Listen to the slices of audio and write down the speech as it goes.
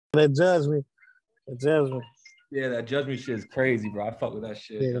That Judge Me. That Judge Me. Yeah, that Judge Me shit is crazy, bro. I fuck with that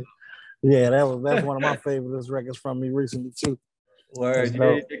shit. Yeah, that's one of my favorite records from me recently too. Word,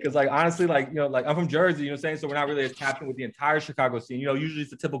 yeah, because like honestly, like you know, like I'm from Jersey, you know what I'm saying? So we're not really as tapped in with the entire Chicago scene. You know, usually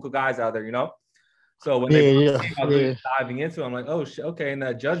it's the typical guys out there, you know. So when they I was really diving into it, I'm like, oh shit, okay, and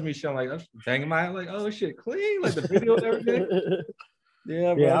that Judge Me shit, I'm like, oh, banging my like, oh shit, clean, like the video and everything.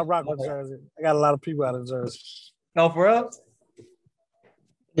 Yeah, bro. Yeah, I rock with Jersey. I got a lot of people out of Jersey. Oh, for real?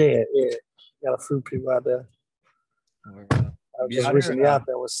 Yeah. Got a few people out there. I was just recently out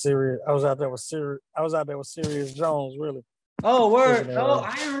there with Serious. I was out there with Serious Jones, really. Oh, word. Oh,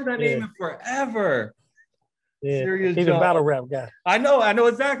 I haven't heard that name in forever. Yeah, Serious he's Jones. a battle rap guy. I know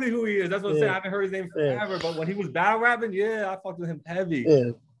exactly who he is. That's what I'm saying. I haven't heard his name forever, but when he was battle rapping, I fucked with him heavy.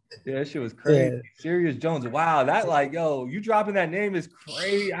 Yeah, that shit was crazy. Serious Jones. Wow, that like, yo, you dropping that name is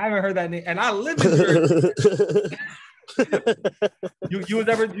crazy. I haven't heard that name, and I live in Jersey. you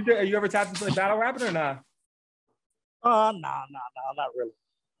ever tapped into like battle rapping or not? No, not really.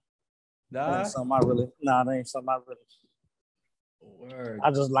 Nah, that ain't something I really. Nah, that ain't something I really. Word.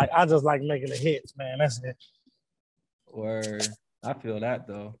 I just like making the hits, man. That's it. Word. I feel that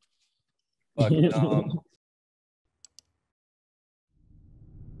though. We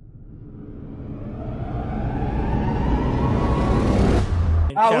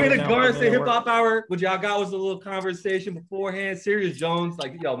had a Garden Hip Hop Hour. What y'all got was a little conversation beforehand. Serious Jones,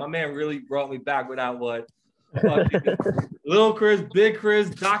 like, yo, my man really brought me back with that one. Lil Chris, Big Chris,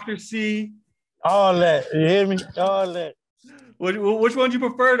 Dr. C. All that. You hear me? All that. Which one do you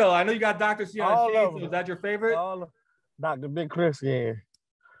prefer, though? I know you got Dr. C on the team, so is that your favorite? Dr. Big Chris, yeah.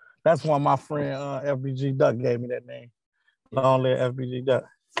 That's one my friend FBG Duck gave me that name. Long live FBG Duck.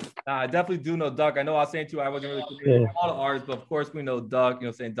 I definitely do know Duck. I know I was saying too, I wasn't really familiar with all the artists, but of course we know Duck. You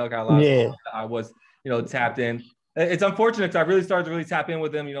know, saying Duck had a lot of songs that I was, tapped in. It's unfortunate because I really started to really tap in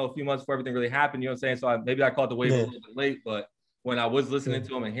with him, a few months before everything really happened. You know what I'm saying? So maybe I caught the wave a little bit late, but when I was listening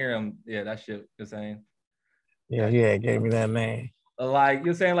to him and hear him, that shit was saying. Yeah, it gave me that name. Like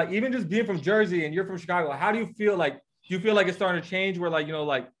you're saying, like even just being from Jersey and you're from Chicago, how do you feel? Like, do you feel like it's starting to change where like,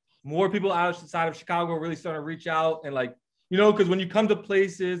 like more people outside of Chicago are really starting to reach out and like, because when you come to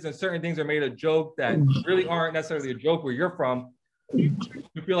places and certain things are made a joke that really aren't necessarily a joke where you're from, you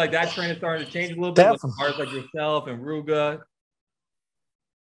feel like that trend is starting to change a little bit with artists like yourself and Ruga?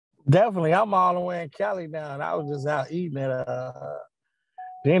 Definitely. I'm all the way in Cali now, and I was just out eating at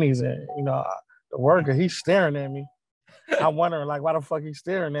Denny's, and the worker, he's staring at me. I'm wondering, like, why the fuck he's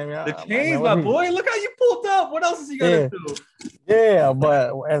staring at me? The chains, my boy. Look how you pulled up. What else is he gonna do? Yeah,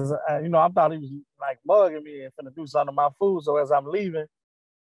 but as I thought he was like mugging me and finna do something to my food. So as I'm leaving,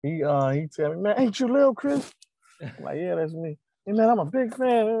 he tell me, man, ain't you Lil Chris? I'm like, yeah, that's me. And man, I'm a big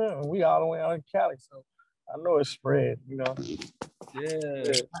fan. And we all the way out in Cali, so I know it's spread. Yeah.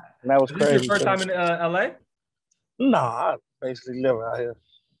 And that was crazy. Is this your first time in LA? No, I basically live out here.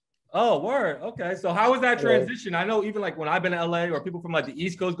 Oh, word. Okay. So how was that transition? I know even like when I've been to LA or people from like the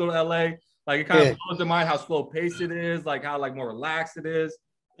East Coast go to LA, like it kind of blows their mind how slow paced it is, like how like more relaxed it is.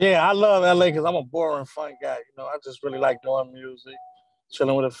 Yeah, I love LA because I'm a boring, fun guy. I just really like doing music,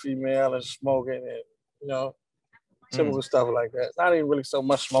 chilling with a female and smoking and, typical stuff like that. It's not even really so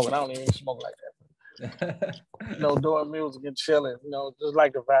much smoking. I don't even smoke like that. Doing music and chilling, just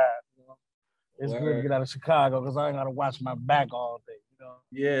like the vibe. It's good to get out of Chicago because I ain't got to watch my back all day.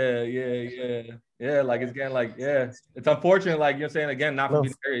 Yeah. Like it's getting like, it's unfortunate. Like you're saying again, not from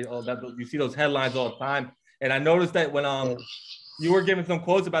being area. You see those headlines all the time. And I noticed that when you were giving some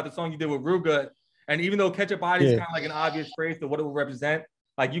quotes about the song you did with Ruga, and even though Ketchup Body is kind of like an obvious phrase to what it would represent,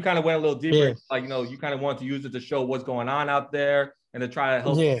 like you kind of went a little deeper. Like you kind of wanted to use it to show what's going on out there and to try to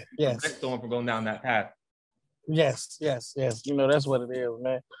help prevent someone from going down that path. Yes. That's what it is,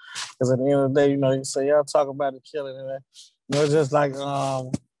 man. Because at the end of the day, you say y'all talk about the killing, and it's just like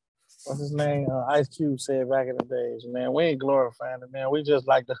what's his name? Ice Cube said back in the days, man. We ain't glorifying it, man. We just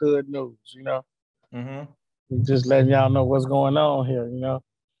like the hood news, Mm-hmm. We just letting y'all know what's going on here,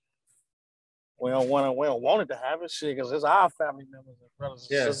 We don't want it to happen, shit, because it's our family members and brothers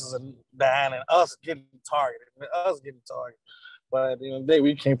and sisters dying and us getting targeted. But at the end of the day,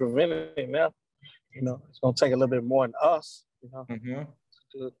 we can't prevent it now. It's gonna take a little bit more than us, Mm-hmm.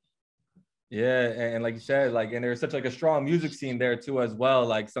 Yeah, and like you said, like, and there's such like a strong music scene there too as well.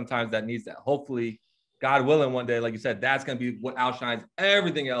 Like sometimes that needs that. Hopefully, God willing, one day, like you said, that's gonna be what outshines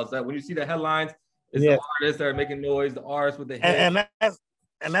everything else. That when you see the headlines, it's the artists that are making noise, the artists with the hits.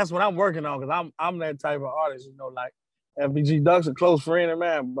 And that's what I'm working on because I'm that type of artist, like FBG Duck's a close friend of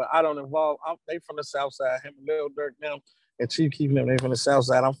mine, but I don't involve. They from the South Side, him and Lil Durk, them, and Chief Keef them. They from the South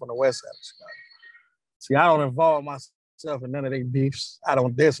Side. I'm from the West Side of Chicago. See, I don't involve myself myself in none of their beefs. I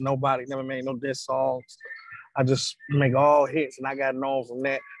don't diss nobody. Never made no diss songs. I just make all hits, and I got known from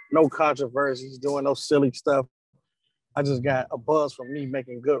that. No controversies, doing no silly stuff. I just got a buzz from me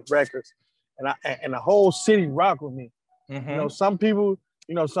making good records, and the whole city rock with me. Mm-hmm. You know, some people,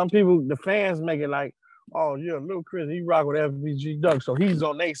 the fans make it like, oh yeah, Lil Chris, he rock with FBG Duck, so he's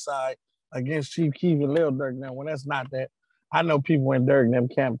on their side against Chief Keef and Lil Durk. Now, when that's not that, I know people in Durk and them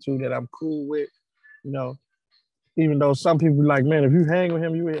camp too that I'm cool with. You know, even though some people like, man, if you hang with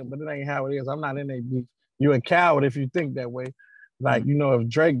him, you hit, but it ain't how it is. I'm not in a beef. You're a coward if you think that way. Like, you know, if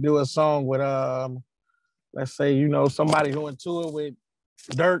Drake do a song with let's say, you know, somebody who into it with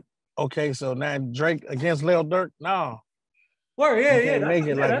Durk, okay, so now Drake against Lil Durk, no. Well, yeah, make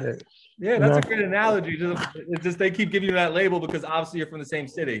it like that. Yeah, that's a great analogy. It's just they keep giving you that label because obviously you're from the same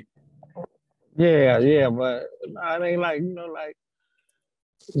city. Yeah, but it ain't like, you know, like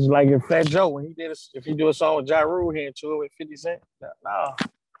it's like if Fat Joe when if he do a song with Ja Rule, he into it with 50 Cent. Nah.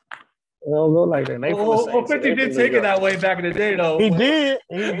 It don't go like that. Well, 50 did take it that way back in the day, though. He did,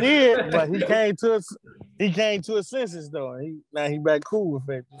 but he came to his senses though. Now he back cool with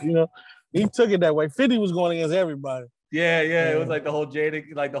it. You know, he took it that way. 50 was going against everybody. Yeah. It was like the whole Jada,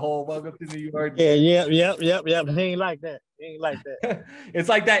 like the whole welcome to New York. Yeah. He ain't like that. It's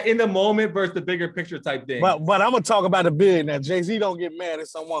like that in the moment versus the bigger picture type thing. But I'm gonna talk about the big now. Jay-Z don't get mad at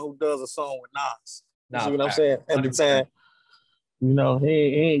someone who does a song with Nas. You see what I'm saying? At 100%. The time, you know, he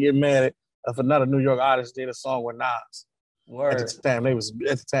ain't get mad at if another New York artist did a song with Nas. Word. At the time they was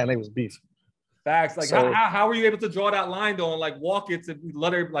beefing. Facts. Like so, how were you able to draw that line though and like walk it to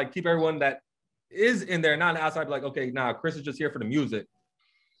let her like keep everyone that is in there, not outside, like, okay, nah, Chris is just here for the music.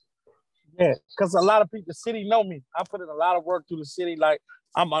 Yeah, because a lot of people, the city know me. I put in a lot of work through the city. Like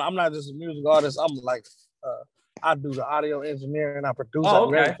I'm not just a music artist. I'm like I do the audio engineering, I produce, I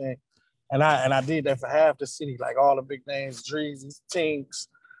do everything. And I did that for half the city, like all the big names, Dreezy, Tinks,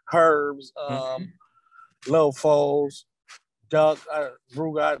 Herbs, Lil Foles, Duck,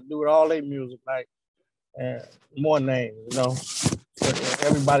 Ruga, I do it all their music, like, and more names, you know.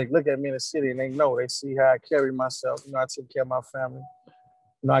 Everybody look at me in the city and they see how I carry myself. You know, I take care of my family.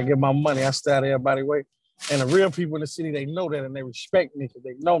 You know, I get my money, I stay out of everybody's way. And the real people in the city, they know that and they respect me because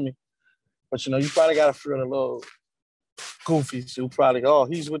they know me. But, you know, you probably got to feel a little goofy. So probably, oh,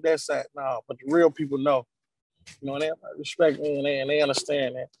 he's with that side. No, but the real people know. You know, they respect me and they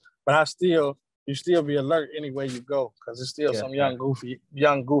understand that. But you still be alert anywhere you go because there's still some young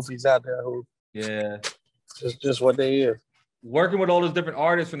goofies out there who, just what they is. Working with all those different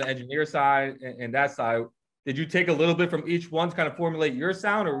artists from the engineer side and that side, did you take a little bit from each one to kind of formulate your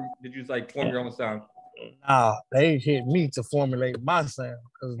sound, or did you just like form your own sound? Nah, they hit me to formulate my sound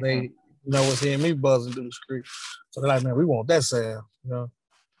because they was hearing me buzzing through the street. So they're like, man, we want that sound. You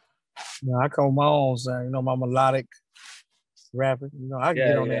know, I come with my own sound. You know, my melodic rapping. You know, I can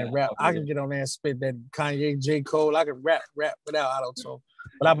get on there and rap. I can get on there and spit that Kanye, J. Cole. I can rap without auto-tune.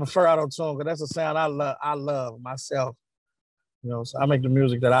 But I prefer auto-tune because that's a sound I love myself. You know, so I make the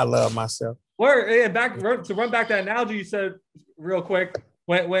music that I love myself. To run back that analogy you said real quick,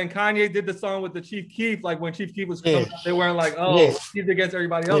 when Kanye did the song with the Chief Keef, like when Chief Keef was coming, they weren't like, he's against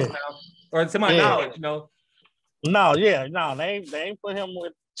everybody else now, or to my knowledge, you know. No, they ain't put him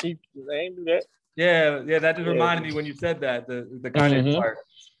with Chief. They ain't do that. Yeah, that just reminded me when you said that the Kanye part.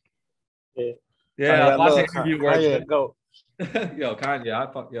 Yeah, I watched the interview where go. Yo,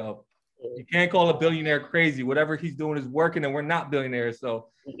 Kanye, you can't call a billionaire crazy. Whatever he's doing is working, and we're not billionaires. So,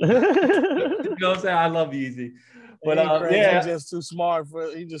 you know what I'm saying? I love Yeezy, but he's just too smart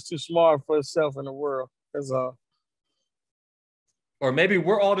for himself in the world. That's all. Or maybe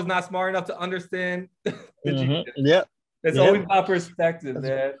we're all just not smart enough to understand. Yep. It's always about perspective,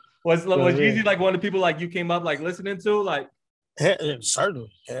 man. Was Yeezy like one of the people like you came up like listening to like?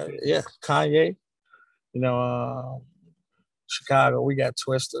 Certainly, yeah. Kanye, you know, Chicago, we got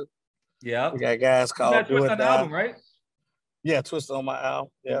Twister. Yeah, we got guys called Do It Die. Album, right? Yeah, Twister on my album.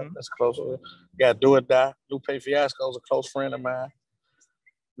 Yeah, that's close. We got Do It Die. Lupe Fiasco is a close friend of mine.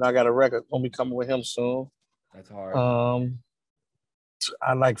 And I got a record gonna be coming with him soon. That's hard.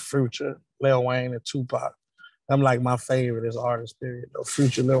 I like Future, Lil Wayne, and Tupac. I'm like my favorite as artists, period.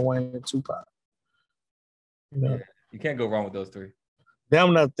 Future, Lil Wayne, and Tupac. You know? You can't go wrong with those three.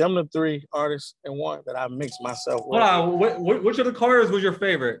 Them the three artists and one that I mix myself with. Hold on, which of the Carters was your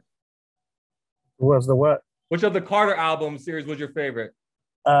favorite? What's the what? Which of the Carter album series was your favorite?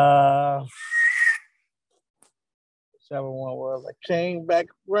 Whichever one was. I came back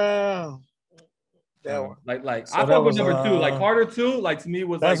around. That one. Like so I thought was number 2. Like Carter 2, like to me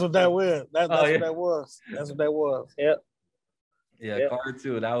was that's what that was. That's what that was. That's what that was. Yep. Yeah, Carter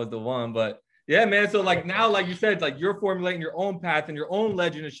 2, that was the one. But Yeah, man. So like now, like you said, like you're formulating your own path and your own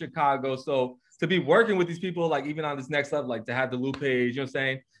legend in Chicago. So to be working with these people, like even on this next level, like to have the Lupe, you know what I'm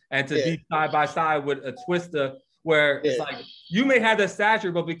saying? And to be side by side with a Twista, where it's like you may have that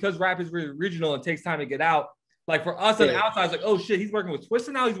stature, but because rap is really regional and takes time to get out, like for us on the outside, it's like, oh shit, he's working with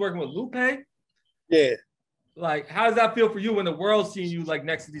Twista now, he's working with Lupe. Yeah. Like, how does that feel for you when the world's seeing you like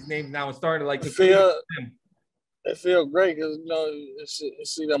next to these names now and starting to like it feel great because you know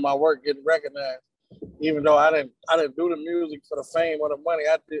see that my work getting recognized. Even though I didn't do the music for the fame or the money,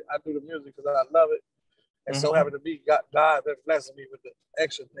 I do the music because I love it. And so happen to be God been blessing me with the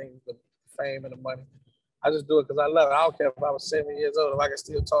extra things, the fame and the money. I just do it because I love it. I don't care if I was 7 years old, if I can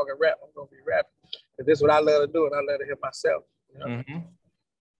still talk and rap, I'm gonna be rapping. Because this is what I love to do, and I love to hear myself. You know?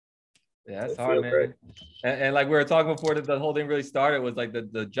 Yeah, that's hard, man. And like we were talking before that the whole thing really started was like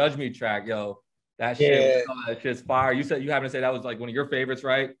the Judge Me track, yo. That shit, that shit's fire. You said you happen to say that was like one of your favorites,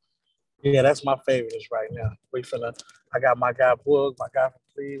 right? Yeah, that's my favorites right now. I got my guy Boog, my guy from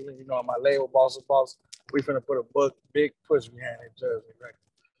Cleveland, you know, my label boss. We finna put a big push behind that Judge Me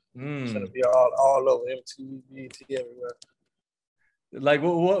record. It's finna be all over MTV, BET, everywhere. Like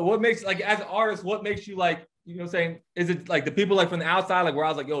what makes, like as an artist, what makes you like, you know what I'm saying? Is it like the people like from the outside, like where I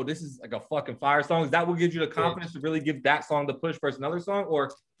was like, yo, this is like a fucking fire song? Is that what gives you the confidence to really give that song the push versus another song?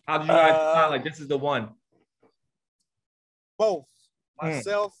 Or how did you guys decide like this is the one? Both.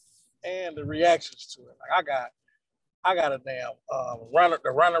 Myself and the reactions to it. Like I got a damn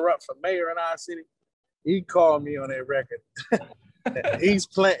runner-up for mayor in our city. He called me on that record. he's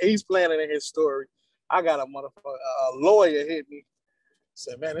playing it in his story. I got a lawyer hit me.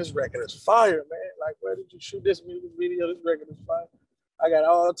 Said, man, this record is fire, man. Like, where did you shoot this music video? This record is fire. I got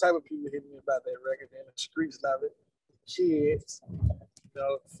all type of people hitting me about that record, and the streets love it. Kids, you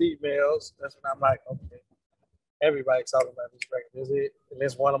know, females. That's when I'm like, okay, everybody talking about this record. This is it. And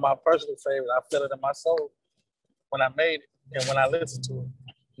it's one of my personal favorites. I feel it in my soul when I made it and when I listened to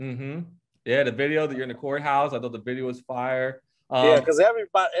it. Yeah, the video that you're in the courthouse, I thought the video was fire. Yeah, because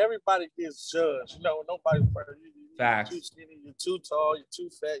everybody gets judged. You know, nobody's perfect. You're too skinny, you're too tall, you're too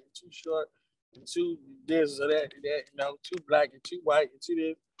fat, you're too short, you're too this or that, you know, too black, you're too white, you're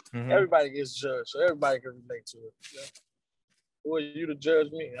too this. Everybody gets judged, so everybody can relate to it. You know? Who are you to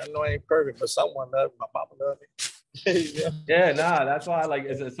judge me? I know I ain't perfect, but someone loves me. My mama loves me. Yeah, nah, that's why like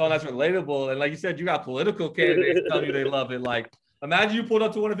it's a song that's relatable. And like you said, you got political candidates telling you they love it. Like, imagine you pulled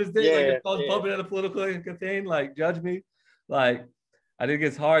up to one of his days, like it's called pumping at a political campaign, like Judge Me. Like, I think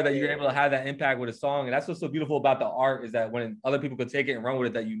it's hard that you're able to have that impact with a song. And that's what's so beautiful about the art is that when other people could take it and run with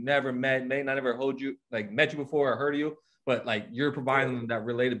it that you never met, may not ever met you before or heard of you, but like you're providing them that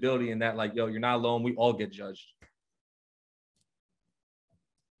relatability and that like, yo, you're not alone. We all get judged.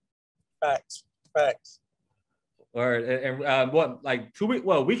 Facts. Or and what, like 2 weeks,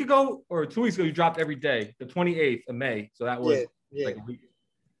 well, a week ago or 2 weeks ago, you dropped every day, the 28th of May. So that was like a week.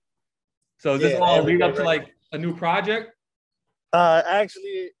 So is this all lead up to like a new project?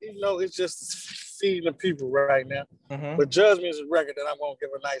 Actually, you know, it's just feeding the people right now. But Judge Me is a record that I'm gonna give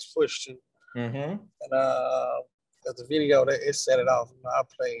a nice push to. And the video that it set it off. You know, I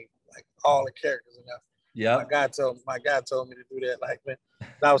played like all the characters in there. Yeah. My guy told me to do that. Like, man,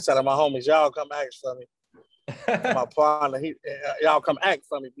 and I was telling my homies, y'all come act for me. My partner, y'all come act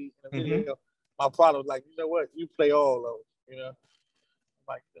for me. In the video. My partner was like, you know what? You play all of them. You know, I'm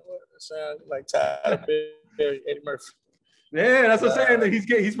like, you know what? That sounds like Tyler Perry, Eddie Murphy. Yeah, that's what I'm saying.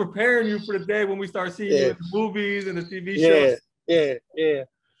 That he's preparing you for the day when we start seeing you in the movies and the TV shows. Yeah.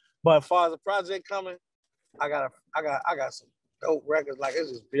 But as far as the project coming, I got some dope records. Like it's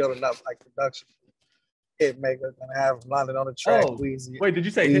just building up, like production. Hitmaka gonna have London on the track. Weezy, wait, did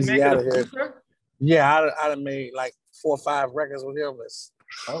you say Hitmaka the producer? Yeah, I done made like 4 or 5 records with him.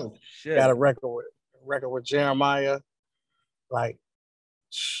 Oh shit! Got a record with Jeremiah. Like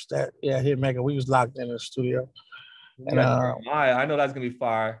that, Hitmaka. We was locked in the studio. And I know that's gonna be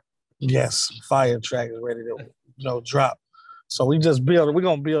fire. Yes, fire track is ready to drop. So we're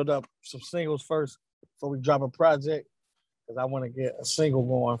gonna build up some singles first before we drop a project. Because I want to get a single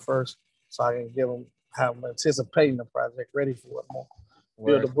going first so I can give them how I'm anticipating the project, ready for it more.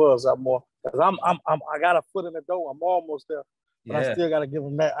 Build the buzz up more. Because I got a foot in the door. I'm almost there. But I still gotta give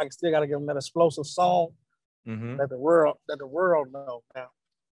them that. I still gotta give them that explosive song that the world know now.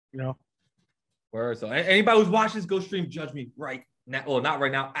 You know. Word. So anybody who's watching this, go stream Judge Me right now. Well, not right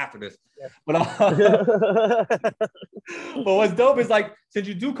now, after this. Yeah. But what's dope is like, since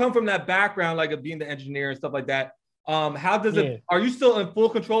you do come from that background, like of being the engineer and stuff like that, how does it, are you still in full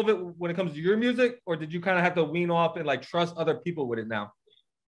control of it when it comes to your music? Or did you kind of have to wean off and like trust other people with it now?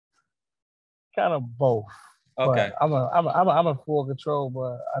 Kind of both. Okay. But I'm a full control,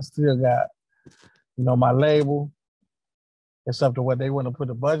 but I still got you know, my label. It's up to what they want to put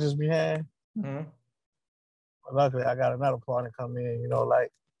the budgets behind. Mm-hmm. But luckily, I got another partner come in, you know,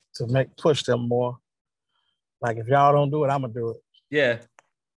 like to push them more. Like if y'all don't do it, I'm gonna do it. Yeah.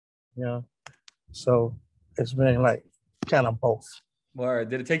 You know, so it's been like kind of both. Word.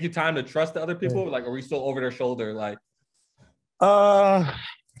 Did it take you time to trust the other people? Like, are we still over their shoulder? Like, my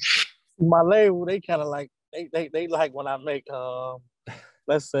label, they kind of like they like when I make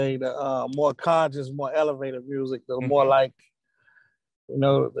let's say the more conscious, more elevated music, the more like, you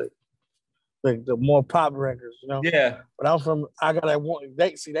know, the more pop records, you know. Yeah. But I got that one.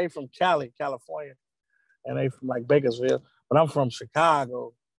 They from California, and they from like Bakersfield. But I'm from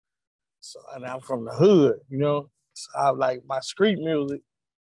Chicago, and I'm from the hood, you know. So I like my street music.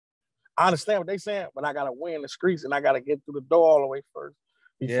 I understand what they saying, but I gotta win the streets, and I gotta get through the door all the way first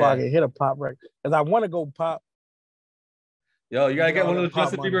before I can hit a pop record. Because I want to go pop. Yo, you gotta get one of those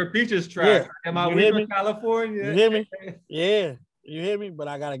Justin Bieber Peaches tracks. Yeah. Am I with California? You hear me? Yeah. You hear me? But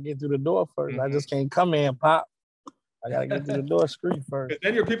I gotta get through the door first. I just can't come in and pop. I gotta get through the door street first.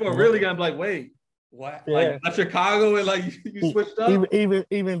 Then your people are really gonna be like, wait, what? Yeah. Like not Chicago and like you switched up?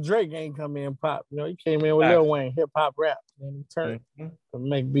 Even Drake ain't come in and pop. You know, he came in with Lil Wayne, hip hop rap, and he turned to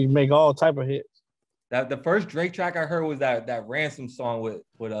make all type of hits. That the first Drake track I heard was that Ransom song with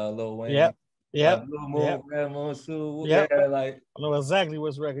Lil Wayne. Yep. Yeah, like I know exactly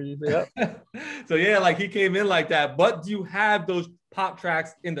which record you did. So yeah, like he came in like that. But do you have those pop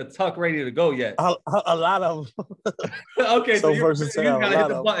tracks in the tuck ready to go yet? A lot of them. Okay, so you gotta hit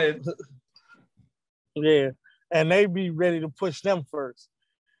the button. Yeah, and they be ready to push them first.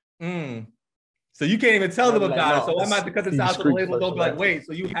 So you can't even tell them about it. So I'm about to cut this out so the label don't be like, wait,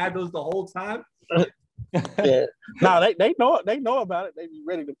 so you had those the whole time? Yeah. No, they know about it. They be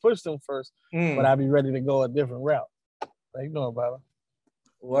ready to push them first, but I be ready to go a different route. They know about it.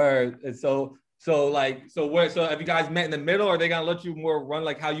 Word. And so have you guys met in the middle, or are they gonna let you more run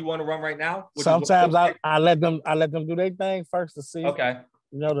like how you want to run right now? Sometimes I let them do their thing first to see. Okay.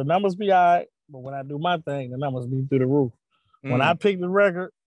 You know, the numbers be all right, but when I do my thing, the numbers be through the roof. When I pick the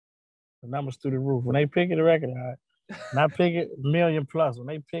record, the numbers through the roof. When they pick it, the record, all right. When I pick it, 1 million plus. When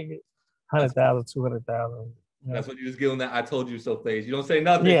they pick it, 100,000, 200,000. You know? That's what you just give them that I told you so phase. You don't say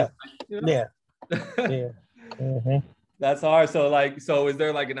nothing. Yeah. You know? Yeah. Mm-hmm. That's hard. So is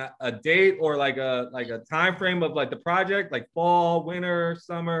there like a date or like a time frame of like the project, like fall, winter,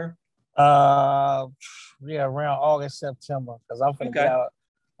 summer? Yeah, around August, September. Because I'm gonna get out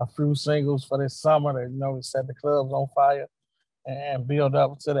a few singles for this summer to, you know, set the clubs on fire and build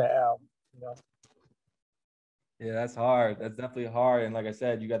up to the album. You know? Yeah, that's hard. That's definitely hard. And like I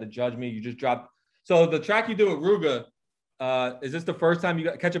said, you got to judge me. You just dropped. So the track you do with Ruga, is this the first time you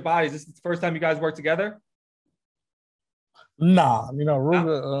got Catch a Body? Is this the first time you guys work together? Nah, you know,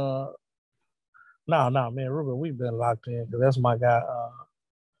 Ruga, man, Ruga, we've been locked in because that's my guy,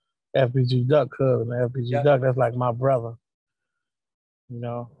 FBG Duck cousin. FBG Duck, that's like my brother. You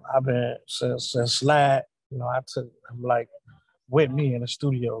know, I've been since Slide, you know, I took him like with me in the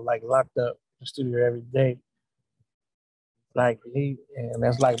studio, like locked up in the studio every day. Like and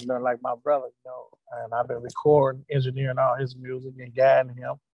that's like my brother, you know, and I've been recording, engineering all his music and guiding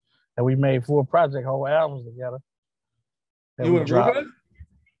him. And we made 4 project whole albums together. You and Ruga?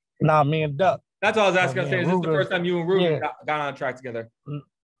 Nah, me and Duck. That's all I was asking. Is this the first time you and Ruga got on a track together?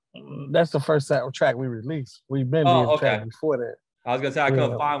 That's the first track we released. We've been doing track before that. I was gonna say I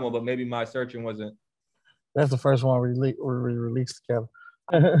couldn't find one, but maybe my searching wasn't. That's the first one we released together.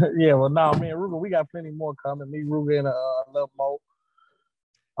 Yeah, well, now me and Ruga, we got plenty more coming. Me, Ruga, and Lil Mo.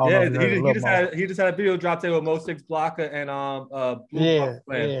 Yeah, he just had a video drop today with Mo 6 Blocker and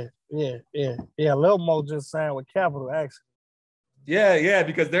Blue. Yeah. Lil Mo just signed with Capitol actually. Yeah,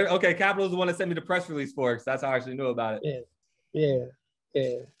 because Capitol is the one that sent me the press release for it. So that's how I actually knew about it. Yeah.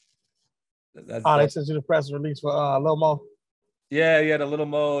 They sent you the press release for Lil Mo. Yeah, the Lil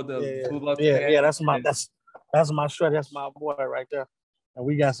Mo, the Blue Block. Yeah, that's my shorty. That's my boy right there. And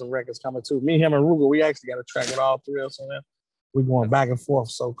we got some records coming too. Me, him, and Ruga, we actually got a track with all 3 of us on there. We going back and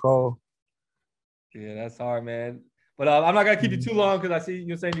forth, so cold. Yeah, that's hard, man. But I'm not gonna keep you too long because I see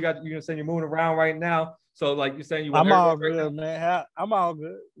you're saying you're moving around right now. So like you're saying I'm all good, man. I'm all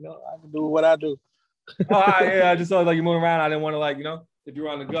good. You know, I can do what I do. I just saw like you're moving around. I didn't want to like, you know, if you're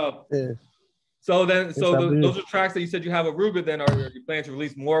on the go. Yeah. So those are tracks that you said you have a Ruga. Then are you planning to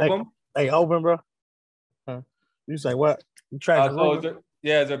release more of them? Hey, open, bro. You say what? You track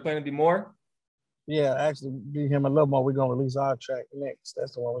is there planning to be more? Yeah, actually, be him and Lil Mo. We're gonna release our track next.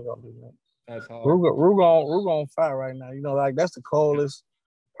 That's the one we're gonna do next. That's hard. Ruga on fire right now. You know, like that's the coldest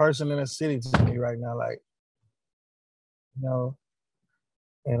person in the city to me right now. Like, you know,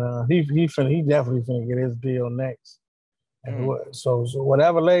 And he definitely finna get his deal next. And so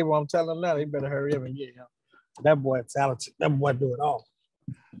whatever label I'm telling him now, they better hurry up and get him. That boy talented. That boy do it all.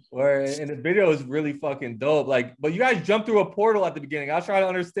 And the video is really fucking dope. Like, but you guys jumped through a portal at the beginning. I was trying to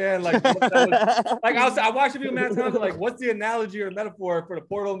understand, like, what that was. Like, I watched a video many times. Like, what's the analogy or metaphor for the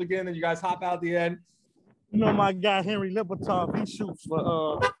portal in the beginning? And you guys hop out at the end. You know, my guy Henry Lippertov, he shoots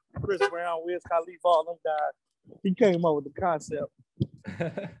for Chris Brown, Wiz Khalifa, all them guys. He came up with the concept.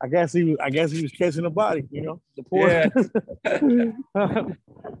 I guess he was catching the body, you know, the portal. Yeah.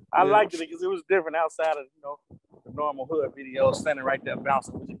 I liked it because it was different outside of, you know, the normal hood videos, standing right there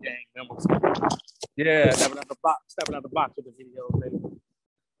bouncing with the gang members. Yeah. Stepping out the box with the videos, baby.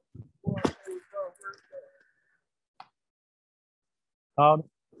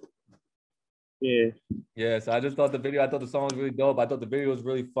 Yeah, so I just thought I thought the song was really dope. I thought the video was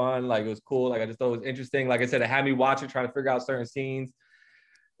really fun. Like, it was cool. Like, I just thought it was interesting. Like I said, it had me watching, trying to figure out certain scenes.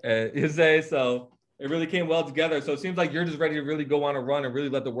 You say, so it really came well together. So it seems like you're just ready to really go on a run and really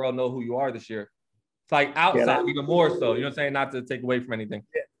let the world know who you are this year. It's like outside, even more so. You know what I'm saying? Not to take away from anything.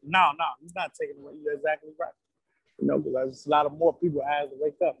 Yeah. No, he's not taking away. You're exactly right. You know, because there's a lot of more people eyes to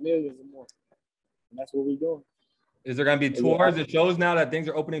wake up, millions and more. And that's what we're doing. Is there going to be tours and shows now that things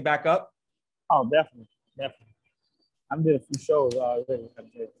are opening back up? Oh, definitely. I did a few shows already.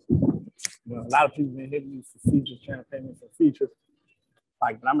 You know, a lot of people been hitting me for features, trying to pay me for features.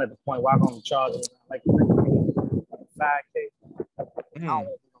 Like, but I'm at the point where I'm going to charge like 5K. I don't want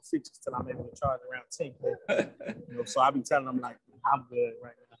no features till I'm able to charge around 10K. You know, so I be telling them, like, I'm good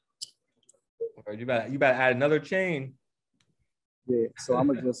right now. You better add another chain. Yeah, so I'm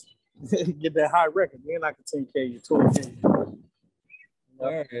gonna just get that high record. Then I can 10K you, 20K.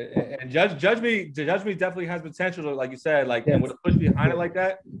 All right. And Judge Me definitely has potential, like you said, like, and with a push behind it like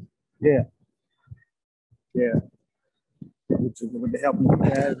that. Yeah. With the help of the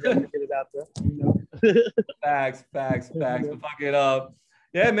guys, get it out there. You know? Facts. But fuck it up.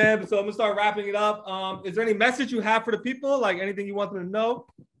 Yeah, man. So I'm gonna start wrapping it up. Is there any message you have for the people? Like, anything you want them to know?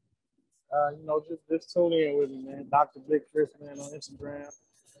 You know, just tune in with me, man. Dr. Big Chris, man, on Instagram.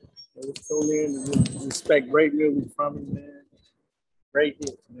 Just tune in and just respect great music from me, man. Great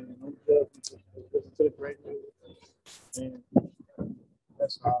hits, man. Don't judge me. Just listen to the great music. And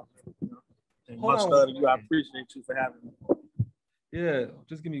that's all, you know. And much love to you. I appreciate you for having me. Yeah,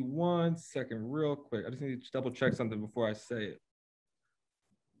 just give me 1 second real quick. I just need to double check something before I say it.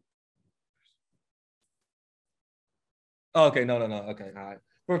 Oh, okay, no. Okay, all right.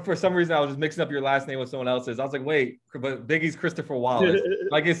 For some reason, I was just mixing up your last name with someone else's. I was like, wait, but Biggie's Christopher Wallace.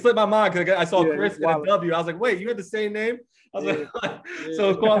 Like, it slipped my mind because I saw Chris and a W. I was like, wait, you had the same name? I was like,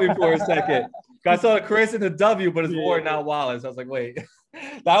 so it caught me for a second. I saw the Chris and the W, but it's Ward, not Wallace. I was like, wait,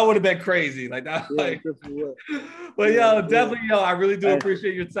 that would have been crazy. Like that. But definitely, I really do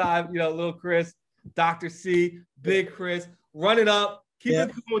appreciate your time. You know, Lil Chris, Dr. C, Big Chris, run it up. Keep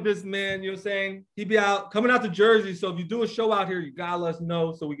it cool with this man, you know what I'm saying? He be coming out to Jersey. So if you do a show out here, you gotta let us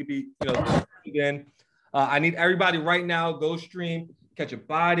know so we could be, again. I need everybody right now, go stream Catch a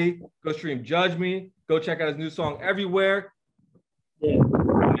Body, go stream Judge Me, go check out his new song everywhere. Yeah.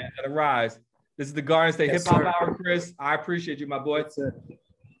 And RichZ. This is the Garden State Hip Hop Hour, Chris. I appreciate you, my boy.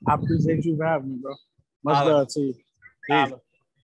 I appreciate you for having me, bro. Much love to you.